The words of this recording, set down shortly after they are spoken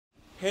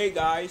Hey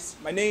guys,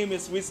 my name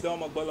is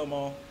Wisdom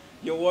Agbolomo.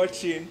 You're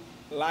watching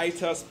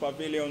Lighthouse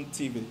Pavilion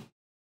TV.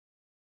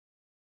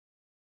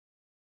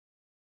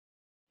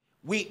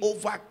 We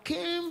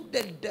overcame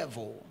the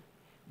devil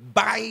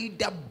by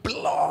the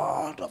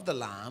blood of the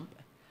Lamb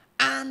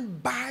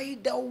and by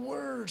the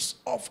words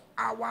of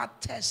our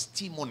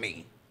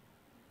testimony.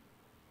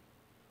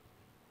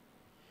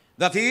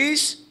 That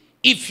is,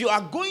 if you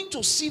are going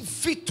to see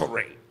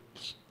victory,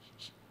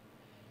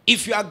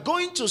 if you are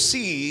going to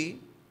see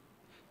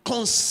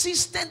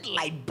consistent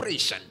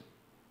liberation,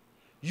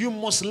 you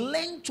must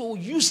learn to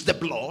use the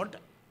blood.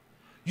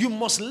 You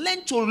must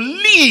learn to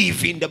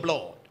live in the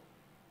blood.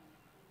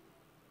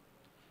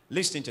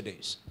 Listen to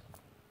this.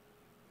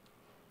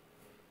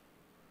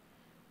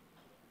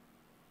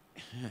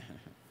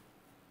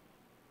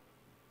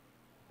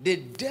 The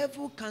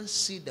devil can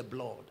see the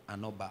blood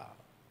and not bow.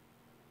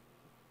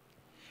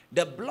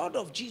 The blood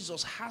of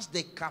Jesus has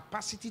the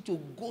capacity to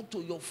go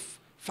to your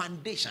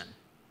foundation,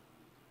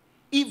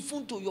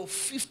 even to your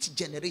fifth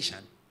generation,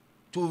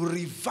 to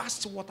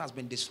reverse what has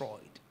been destroyed.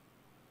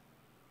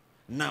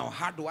 Now,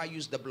 how do I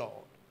use the blood?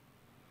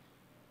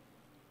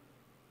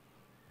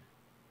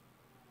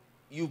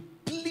 You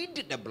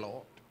plead the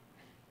blood,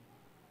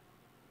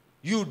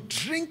 you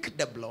drink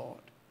the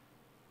blood,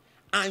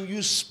 and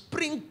you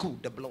sprinkle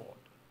the blood.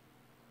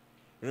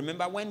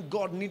 Remember when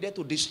God needed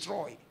to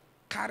destroy,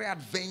 carry out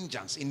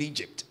vengeance in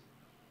Egypt?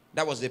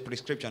 That was the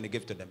prescription he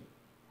gave to them.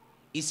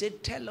 He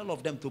said, tell all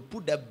of them to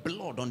put the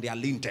blood on their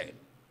lintel.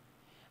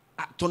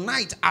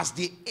 Tonight, as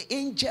the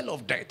angel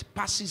of death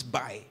passes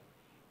by,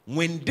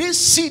 when they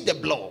see the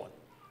blood,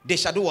 they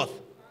shall do what?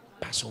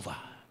 Pass over.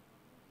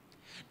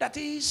 That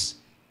is,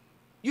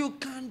 you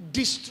can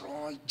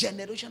destroy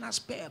generational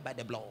spare by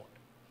the blood.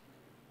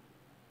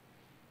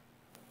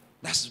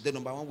 That's the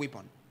number one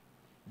weapon.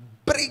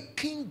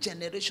 Breaking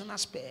generational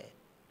spare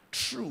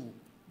through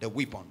the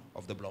weapon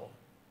of the blood.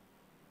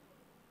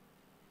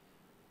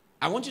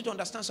 I want you to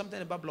understand something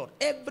about blood.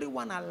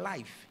 Everyone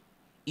alive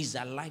is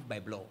alive by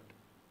blood.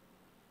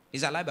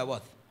 Is alive by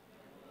what?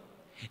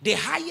 The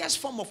highest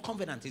form of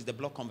covenant is the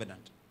blood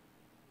covenant.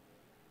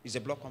 Is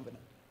the blood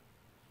covenant.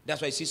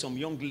 That's why you see some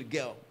young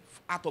girl,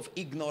 out of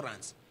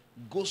ignorance,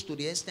 goes to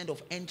the extent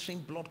of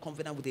entering blood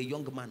covenant with a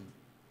young man.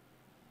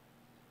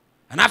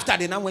 And after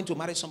they now went to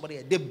marry somebody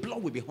else, the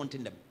blood will be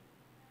haunting them.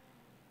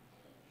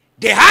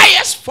 The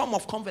highest form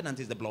of covenant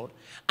is the blood.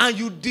 And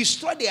you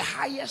destroy the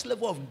highest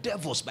level of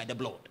devils by the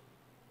blood.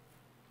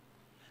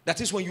 That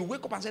is when you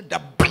wake up and say,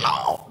 the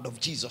blood of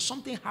Jesus.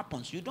 Something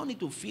happens. You don't need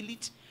to feel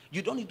it.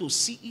 You don't need to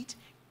see it.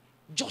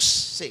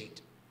 Just say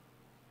it.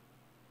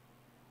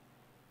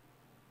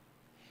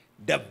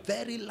 The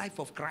very life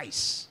of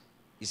Christ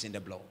is in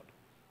the blood.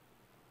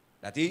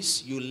 That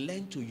is, you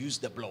learn to use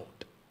the blood.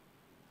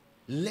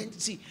 Learn,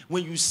 see,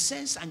 when you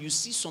sense and you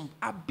see some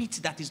habit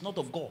that is not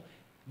of God,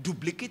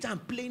 duplicate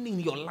and playing in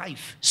your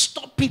life,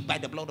 stop it by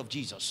the blood of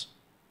Jesus.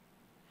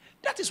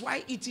 That is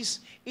why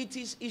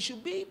it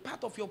should be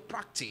part of your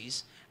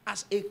practice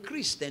as a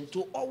Christian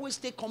to always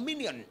take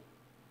communion.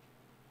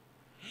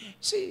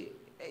 See,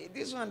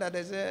 this one that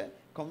is a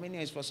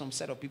communion is for some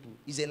set of people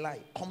is a lie.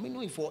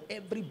 Communion is for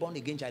every born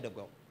again child of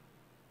God.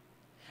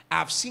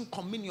 I've seen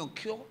communion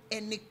cure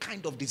any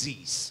kind of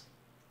disease.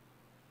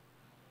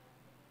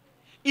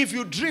 If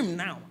you dream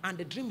now and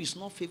the dream is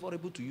not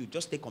favorable to you,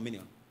 just take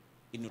communion.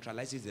 It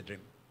neutralizes the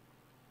dream.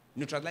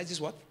 Neutralizes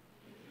what?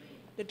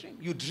 The dream.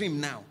 You dream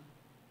now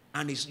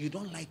and you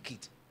don't like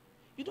it.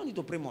 You don't need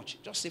to pray much.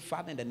 Just say,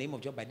 Father, in the name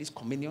of God, by this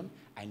communion,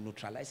 I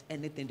neutralize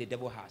anything the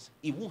devil has.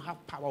 It won't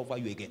have power over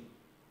you again.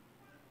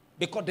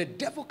 Because the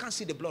devil can't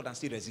see the blood and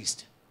still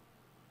resist.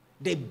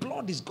 The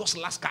blood is God's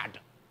last card.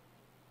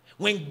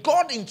 When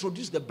God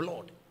introduced the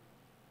blood,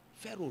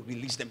 Pharaoh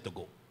released them to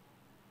go.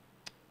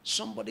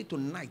 Somebody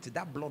tonight,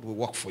 that blood will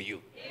work for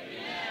you.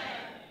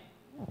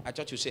 Amen. I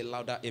thought you say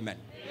louder, amen.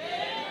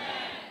 Amen.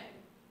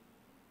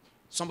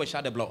 Somebody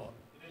shout the blood.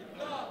 The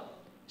blood.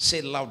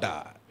 Say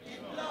louder.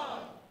 The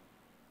blood.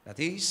 That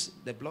is,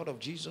 the blood of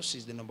Jesus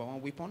is the number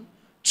one weapon.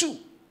 2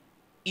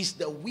 is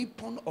the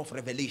weapon of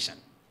revelation.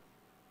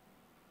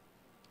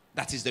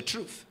 That is the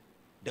truth.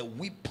 The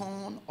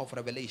weapon of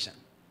revelation.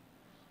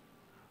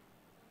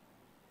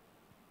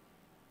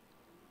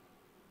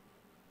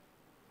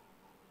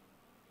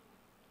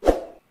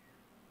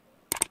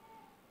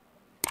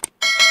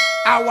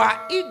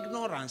 Our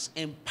ignorance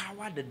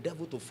empowered the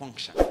devil to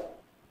function.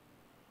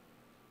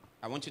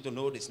 I want you to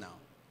know this now.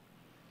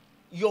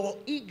 Your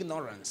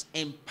ignorance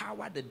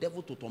empowered the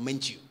devil to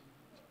torment you.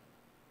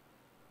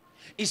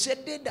 He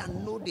said, they that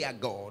know their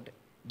God,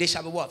 they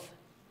shall be what?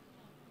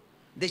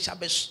 They shall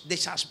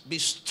be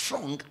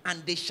strong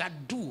and they shall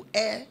do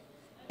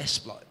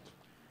exploit.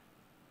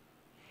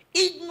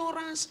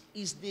 Ignorance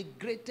is the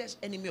greatest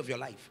enemy of your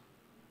life.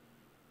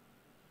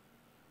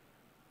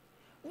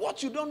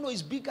 What you don't know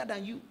is bigger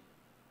than you.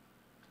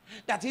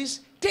 That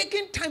is,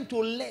 taking time to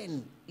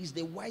learn is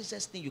the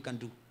wisest thing you can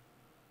do.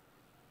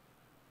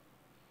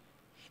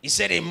 He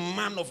said, a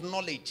man of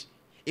knowledge,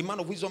 a man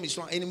of wisdom is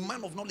strong, and a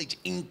man of knowledge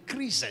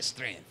increases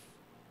strength.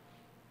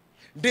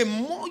 The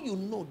more you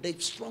know, the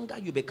stronger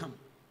you become.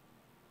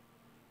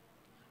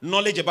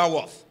 Knowledge about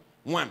what?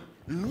 One,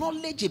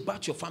 knowledge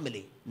about your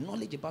family.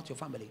 Knowledge about your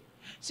family.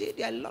 See,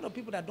 there are a lot of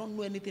people that don't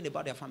know anything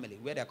about their family,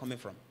 where they're coming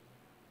from.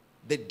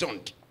 They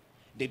don't.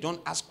 They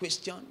don't ask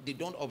questions. They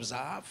don't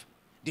observe.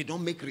 They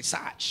don't make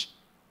research.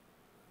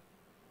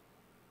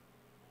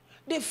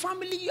 The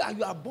family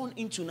you are born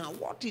into now,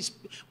 what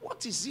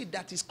is it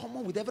that is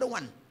common with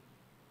everyone?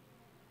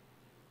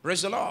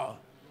 Praise the Lord.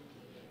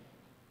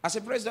 I say,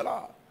 praise the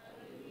Lord.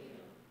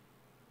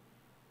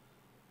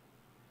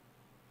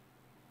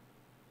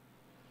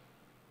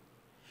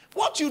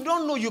 What you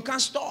don't know, you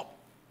can't stop.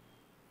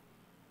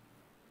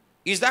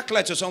 Is that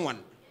clear to someone?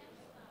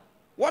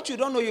 What you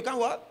don't know, you can't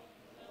what?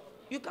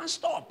 You can't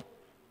stop.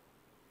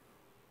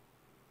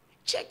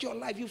 Check your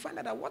life. You find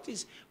out that what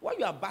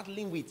you are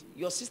battling with,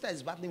 your sister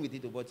is battling with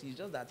it, but it's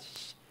just that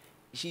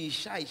she is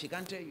shy. She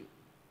can't tell you.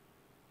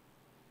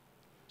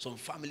 Some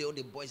family, all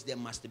the boys, they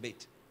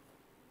masturbate.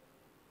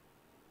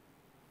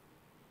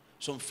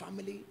 Some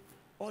family,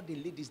 all the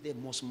ladies, they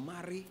must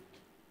marry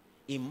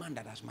a man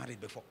that has married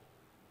before.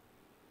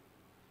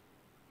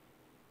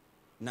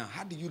 Now,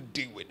 how do you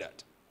deal with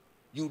that?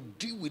 You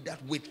deal with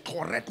that with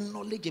correct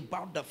knowledge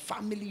about the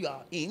family you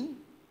are in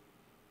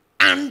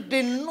and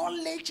the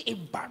knowledge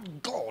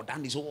about God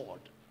and His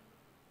Word.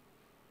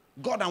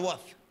 God and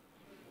what?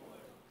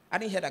 I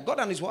didn't hear that. God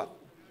and His what?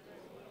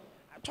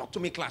 Talk to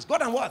me, class.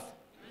 God and what?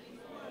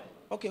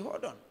 Okay,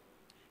 hold on.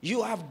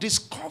 You have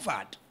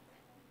discovered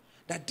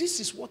that this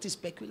is what is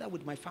peculiar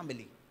with my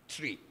family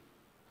tree.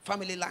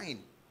 Family line.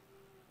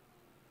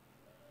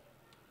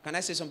 Can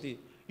I say something?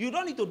 You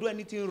don't need to do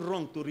anything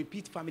wrong to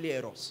repeat family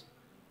errors.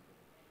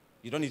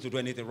 You don't need to do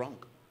anything wrong.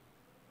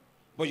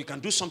 But you can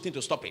do something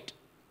to stop it.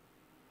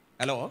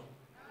 Hello?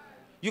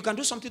 You can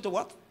do something to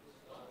what?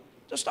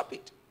 To stop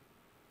it.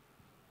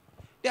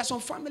 There are some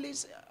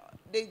families,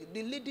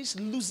 the ladies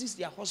loses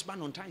their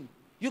husband on time.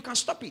 You can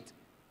stop it.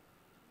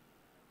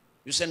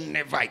 You say,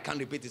 never, I can't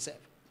repeat itself.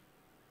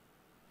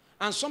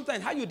 And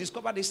sometimes how you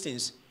discover these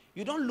things,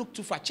 you don't look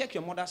too far. Check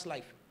your mother's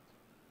life.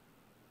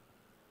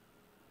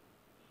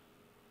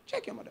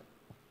 Check your mother.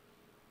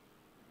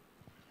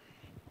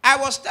 I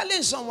was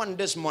telling someone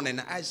this morning,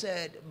 I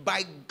said,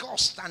 by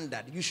God's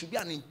standard, you should be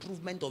an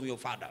improvement of your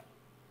father.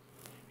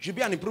 You should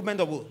be an improvement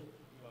of who?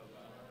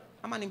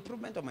 I'm an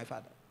improvement of my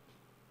father.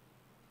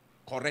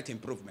 Correct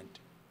improvement.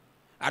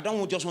 I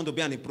don't just want to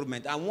be an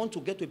improvement. I want to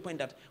get to a point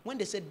that when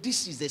they say,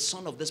 this is the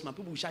son of this man,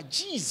 people will shout,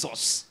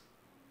 Jesus.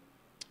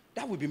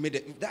 That will be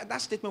made,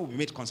 that statement will be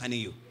made concerning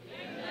you.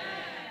 Amen.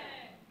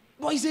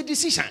 But it's a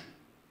decision.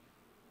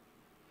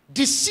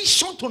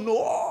 Decision to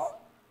know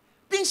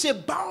things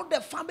about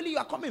the family you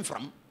are coming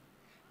from.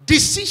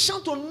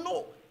 Decision to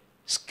know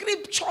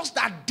scriptures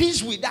that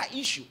deals with that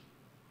issue.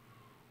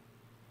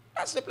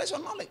 That's the place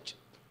of knowledge.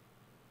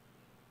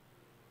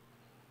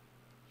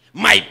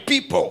 My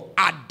people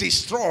are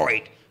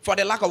destroyed for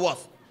the lack of what?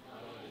 Knowledge.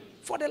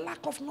 For the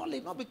lack of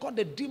knowledge, not because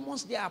the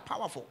demons, they are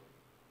powerful.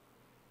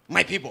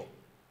 My people.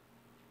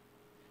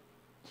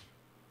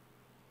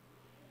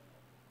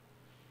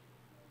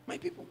 My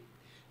people.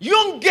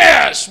 Young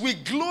girls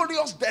with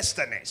glorious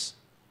destinies,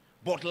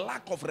 but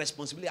lack of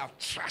responsibility have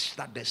trashed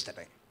that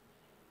destiny.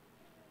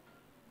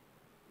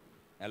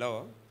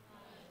 Hello?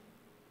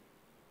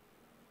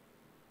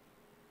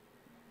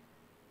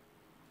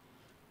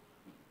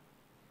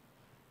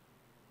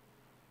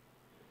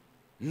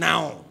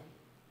 Now,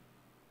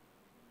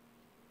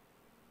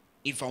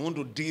 if I want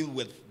to deal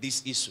with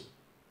this issue,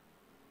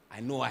 I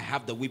know I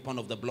have the weapon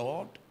of the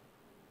blood.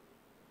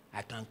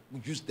 I can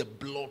use the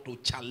blood to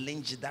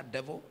challenge that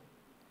devil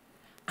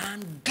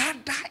and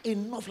gather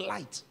enough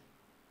light.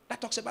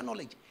 That talks about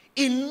knowledge.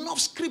 Enough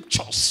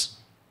scriptures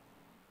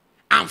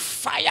and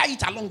fire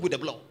it along with the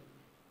blood.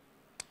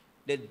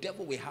 The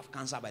devil will have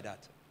cancer by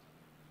that.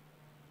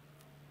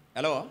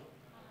 Hello?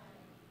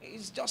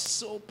 It's just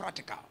so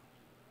practical.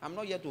 I'm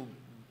not here to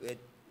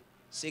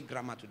say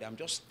grammar today. I'm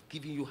just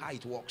giving you how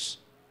it works.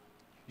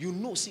 You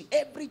know, see,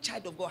 every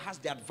child of God has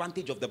the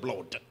advantage of the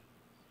blood.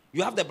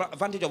 You have the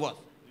advantage of what?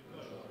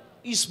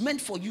 It's meant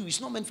for you.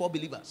 It's not meant for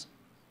believers.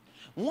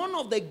 One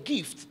of the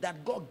gifts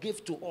that God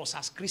gave to us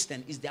as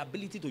Christians is the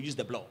ability to use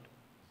the blood.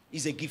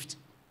 It's a gift.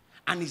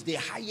 And it's the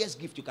highest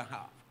gift you can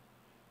have.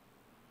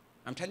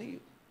 I'm telling you.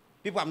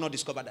 People have not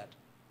discovered that.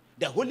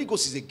 The Holy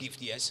Ghost is a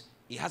gift, yes.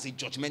 It has a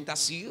judgmental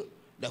seal.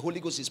 The Holy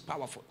Ghost is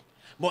powerful.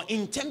 But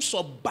in terms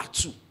of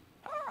battle,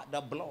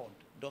 the blood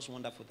does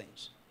wonderful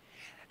things.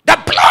 The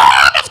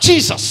blood of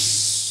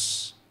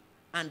Jesus.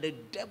 And the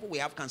devil will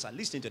have cancer.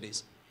 Listen to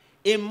this.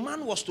 A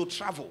man was to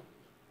travel.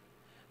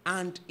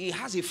 And he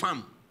has a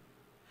farm.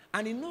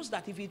 And he knows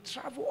that if he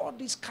travel, all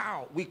this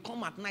cow will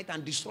come at night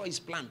and destroy his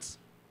plants.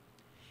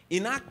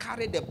 He now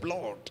carried the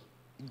blood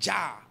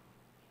jar.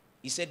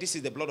 He said, this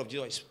is the blood of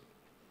Jesus.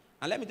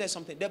 And let me tell you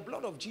something. The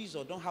blood of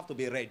Jesus don't have to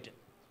be red.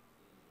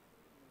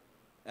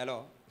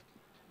 Hello?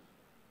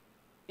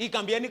 It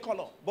can be any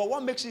color. But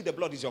what makes it the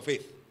blood is your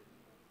faith.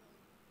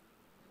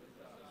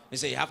 You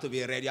say you have to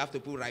be red. You have to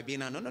put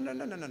ribena.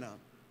 No.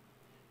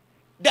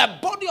 The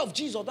body of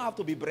Jesus don't have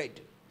to be bread.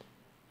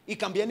 It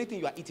can be anything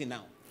you are eating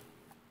now.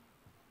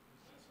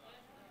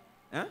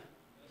 Huh?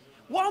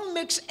 What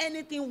makes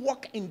anything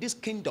work in this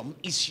kingdom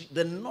is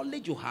the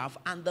knowledge you have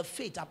and the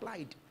faith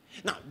applied.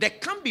 Now, there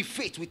can't be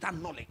faith without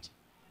knowledge.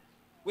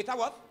 Without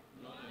what?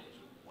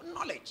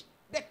 Knowledge.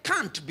 There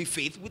can't be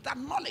faith without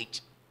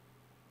knowledge.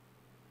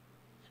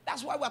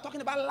 That's why we're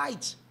talking about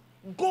light.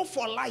 Go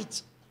for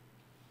light.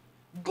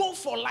 Go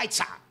for light,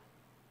 sir.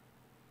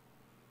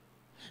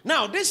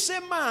 Now, this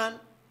same man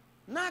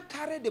now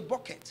carried the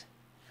bucket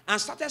and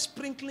started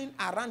sprinkling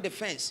around the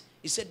fence.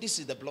 He said, this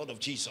is the blood of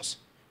Jesus.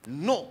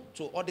 No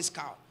to all this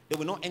cow. They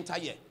will not enter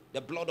here.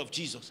 The blood of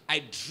Jesus.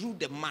 I drew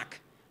the mark.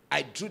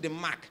 I drew the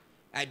mark.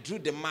 I drew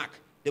the mark.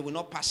 They will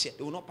not pass here.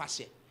 They will not pass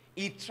here.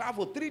 He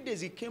traveled 3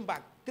 days. He came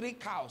back. 3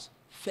 cows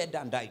fed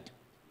and died.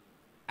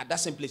 At that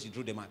same place, he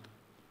drew the mark.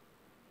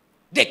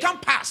 They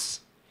can't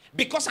pass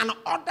because an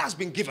order has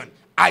been given.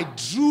 I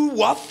drew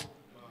what?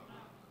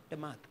 The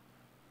mark.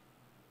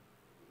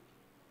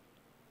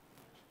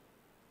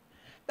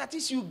 That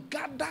is, you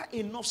gather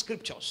enough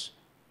scriptures.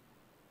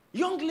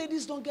 Young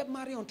ladies don't get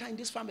married on time in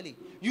this family.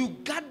 You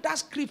gather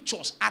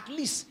scriptures, at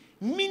least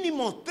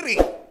minimum 3.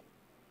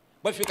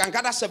 But if you can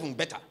gather 7,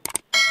 better.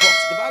 But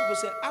the Bible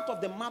says, out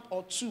of the mouth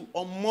or 2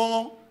 or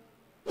more,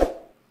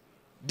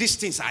 these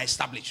things are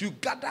established. You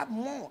gather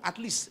more, at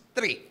least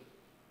 3.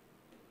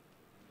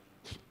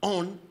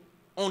 On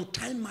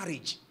time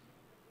marriage.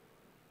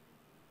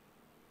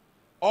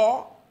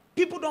 Or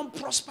people don't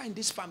prosper in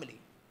this family.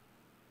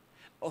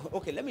 Oh,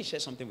 okay, let me share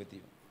something with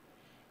you.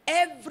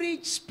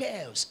 Every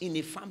spells in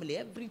a family,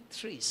 every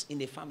trace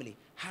in a family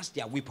has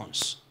their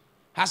weapons.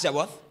 Has their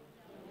what?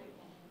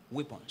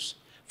 Weapons.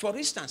 For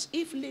instance,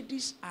 if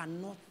ladies are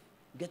not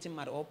getting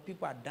married or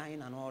people are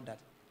dying and all that,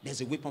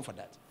 there's a weapon for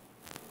that.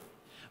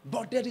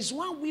 But there is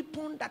one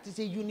weapon that is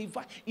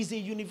a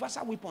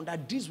universal weapon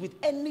that deals with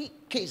any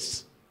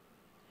case.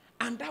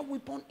 And that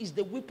weapon is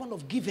the weapon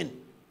of giving.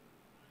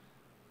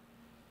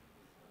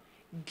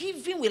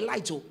 Giving with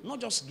light, oh, not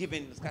just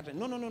giving, scattering.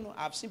 No.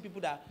 I've seen people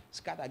that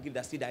scatter, give,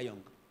 that still die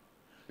young.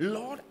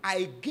 Lord,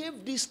 I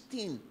gave this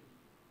thing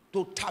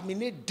to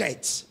terminate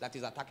death that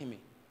is attacking me.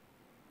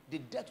 The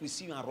death will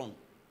see you and run.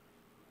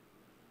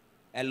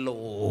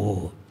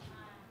 Hello.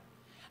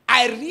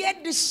 I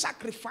reared this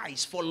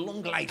sacrifice for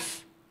long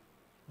life.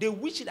 They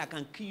wish that I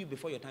can kill you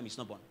before your time is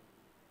not born.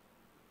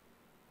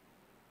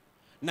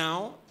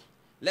 Now,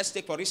 let's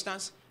take for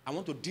instance, I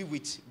want to deal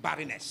with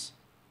barrenness.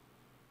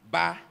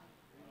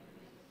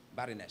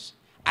 Barrenness.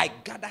 I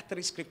gather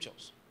 3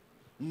 scriptures.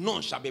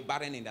 None shall be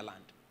barren in the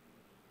land.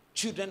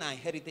 Children are a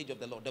heritage of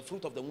the Lord. The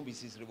fruit of the womb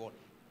is his reward.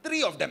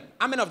 3 of them.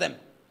 How many of them?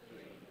 3.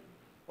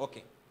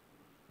 Okay.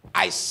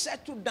 I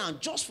settled down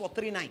just for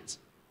 3 nights.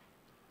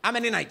 How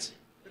many nights?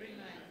 3 nights.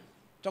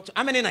 Talk to,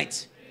 how many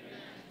nights?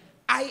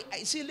 3 nights.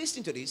 I see,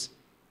 listen to this.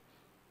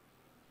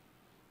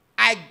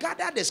 I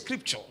gathered the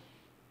scripture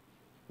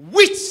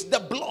with the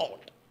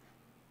blood.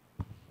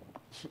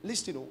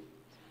 Listen, oh.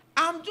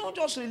 I'm not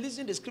just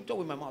releasing the scripture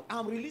with my mouth.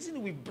 I'm releasing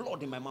it with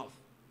blood in my mouth.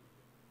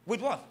 With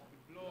what?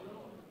 Blood.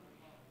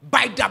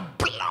 By the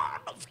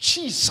blood of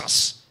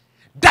Jesus.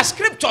 The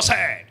scripture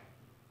said.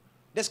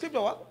 The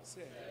scripture what?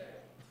 Said.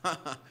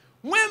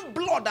 When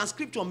blood and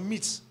scripture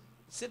meets,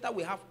 Satan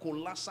will have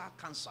colossal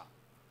cancer.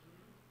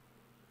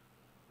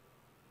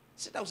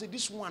 Satan will say,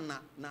 this one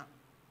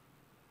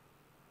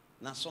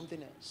now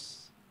something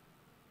else.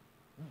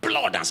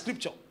 Blood and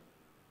scripture.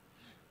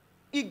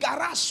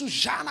 Igara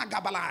sujana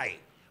gabalai.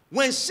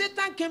 When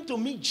Satan came to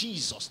meet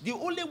Jesus, the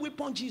only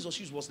weapon Jesus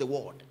used was the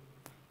word.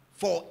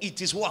 For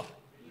it is what?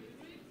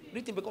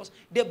 Written, because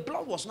the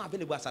blood was not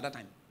available at that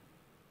time.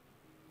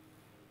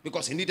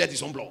 Because he needed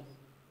his own blood.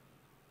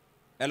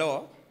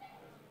 Hello?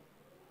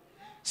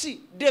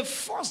 See, the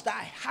force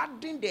that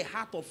hardened the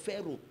heart of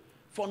Pharaoh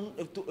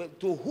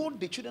to hold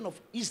the children of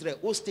Israel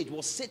hostage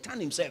was Satan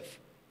himself.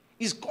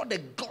 He's called the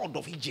God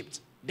of Egypt.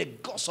 The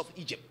gods of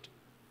Egypt.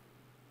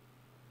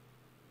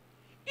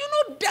 You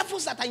know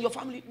devils that are in your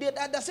family, they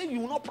say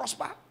you will not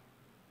prosper.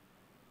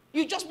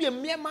 You just be a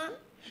mere man.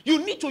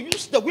 You need to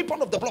use the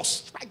weapon of the blood.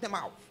 Strike them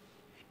out.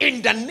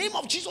 In the name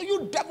of Jesus,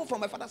 you devil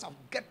from my father's house,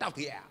 get out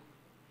here.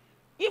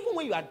 Even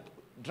when you are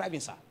driving,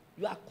 sir,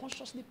 you are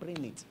consciously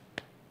praying it.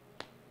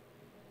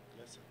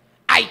 Yes, sir.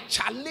 I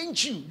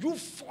challenge you, you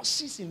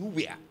forces in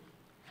nowhere.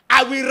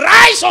 I will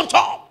rise on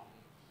top.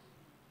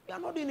 You are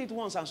not doing it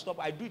once and stop.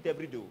 I do it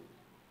every day.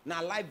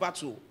 Now live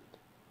battle.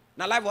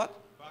 Now live what?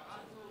 Battle.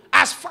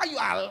 As far you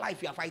are alive,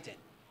 you are fighting.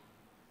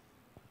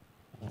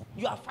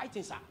 You are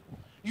fighting, sir.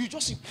 You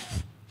just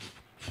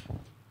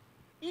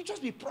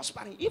be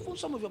prospering. Even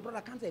some of your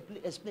brother can't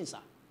explain, sir.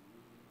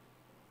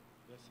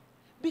 Yes, sir.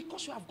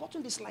 Because you have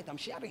gotten this light I'm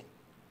sharing.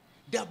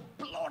 The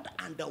blood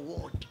and the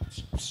word.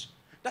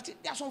 That is,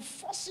 there are some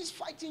forces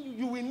fighting you.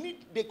 You will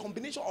need the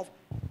combination of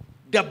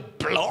the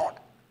blood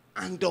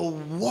and the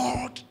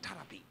word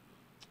therapy.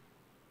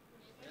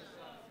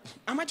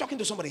 Am I talking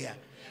to somebody here?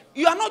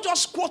 You are not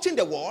just quoting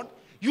the word.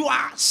 You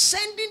are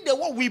sending the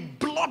word with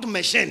blood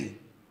machine.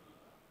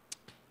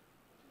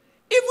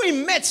 Even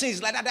in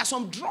medicines like that, there are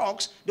some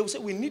drugs, they will say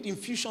we need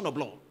infusion of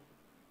blood.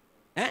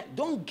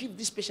 Don't give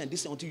this patient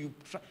this until you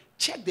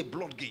check the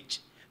blood gauge.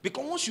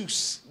 Because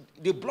once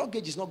the blood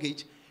gauge is not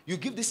gauge, you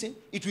give this in,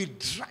 it will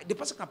dry, the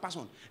person can pass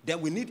on.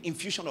 Then we need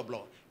infusion of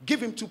blood.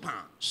 Give him 2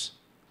 pounds.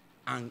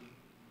 And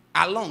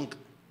along,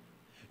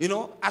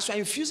 as you're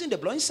infusing the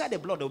blood, inside the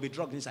blood, there will be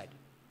drugs inside.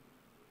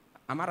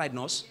 Am I right,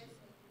 nurse? Yes.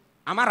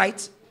 Am I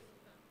right?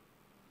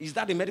 Is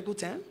that the medical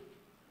term?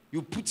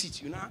 You put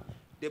it,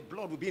 the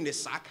blood will be in the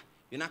sack.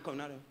 You're not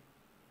coming out.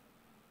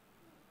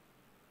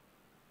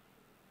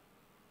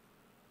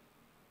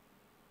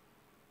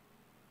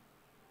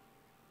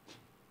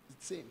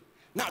 Same.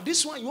 Now,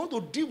 this one, you want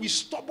to deal with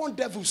stubborn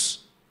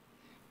devils.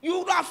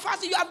 You are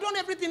fasting, you have done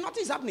everything,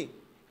 nothing is happening.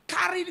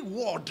 Carry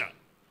word.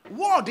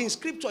 Word in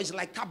scripture is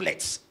like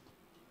tablets.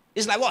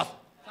 It's like what?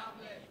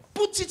 Tablets.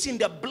 Put it in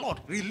the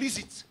blood, release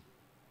it.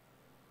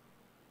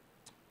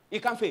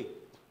 It can't fail.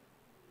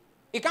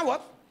 It can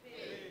what? Fail.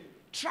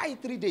 Try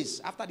it 3 days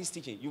after this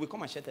teaching. You will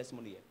come and share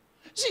testimony here.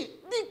 See,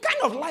 the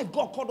kind of life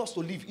God called us to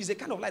live is a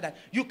kind of life that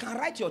you can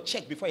write your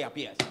check before he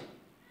appears.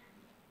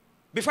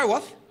 Before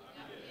what?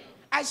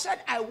 I said,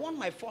 I want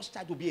my first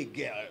child to be a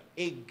girl.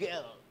 A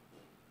girl.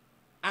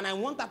 And I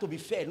want her to be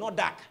fair, not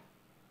dark.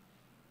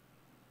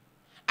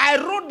 I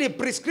wrote the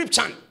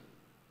prescription.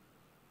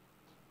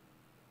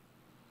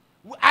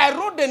 I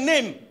wrote the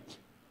name.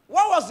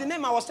 What was the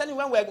name I was telling you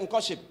when we were in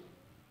courtship?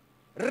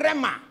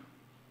 Rema.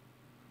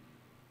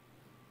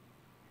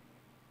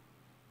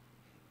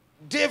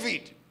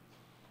 David.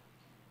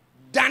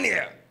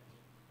 Daniel.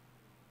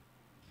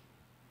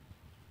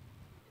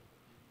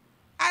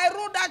 I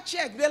wrote that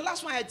check. The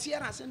last one I tear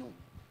and I said, no.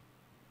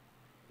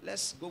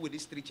 Let's go with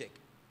this 3 check.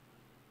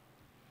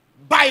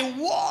 By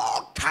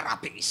word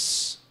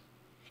therapies,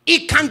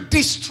 it can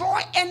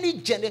destroy any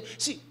generation.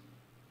 See,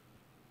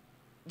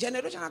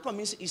 generational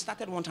means it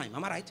started one time.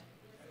 Am I right?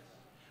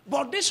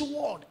 But this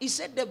word, he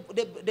said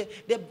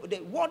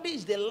the word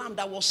is the lamb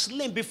that was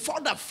slain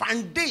before the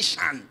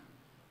foundation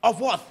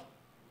of what?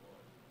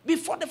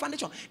 Before the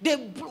foundation.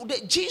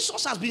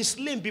 Jesus has been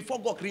slain before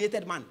God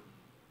created man.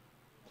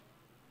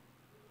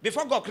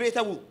 Before God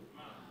created who?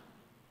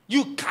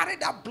 You carry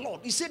that blood.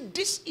 He said,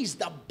 this is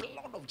the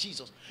blood of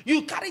Jesus.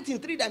 You carry it in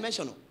 3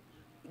 dimensions.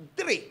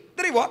 3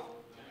 what?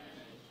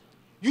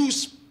 You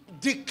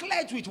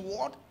declare it with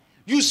word.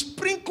 You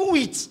sprinkle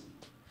it.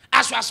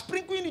 As you are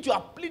sprinkling it, you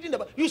are pleading the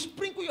blood. You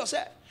sprinkle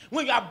yourself.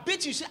 When you are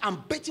bathing, you say,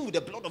 I'm bathing with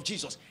the blood of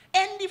Jesus.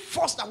 Any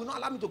force that will not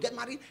allow me to get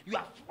married, you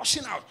are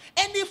flushing out.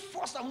 Any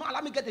force that will not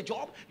allow me to get a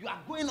job, you are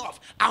going off.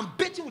 I'm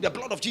bathing with the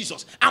blood of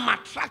Jesus. I'm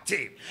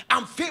attractive.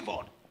 I'm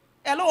favored.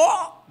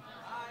 Hello?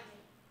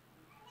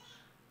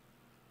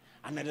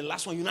 And then the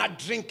last one, you not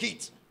drink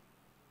it.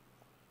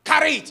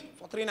 Carry it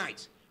for 3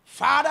 nights.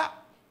 Father,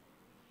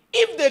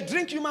 if they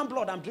drink human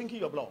blood, I'm drinking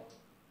your blood.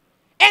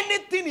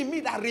 Anything in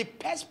me that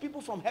repels people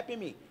from helping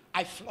me,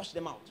 I flush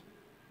them out.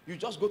 You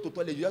just go to the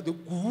toilet, you have to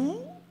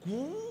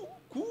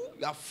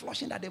you are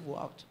flushing that devil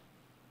out.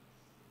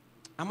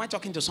 Am I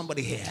talking to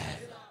somebody here?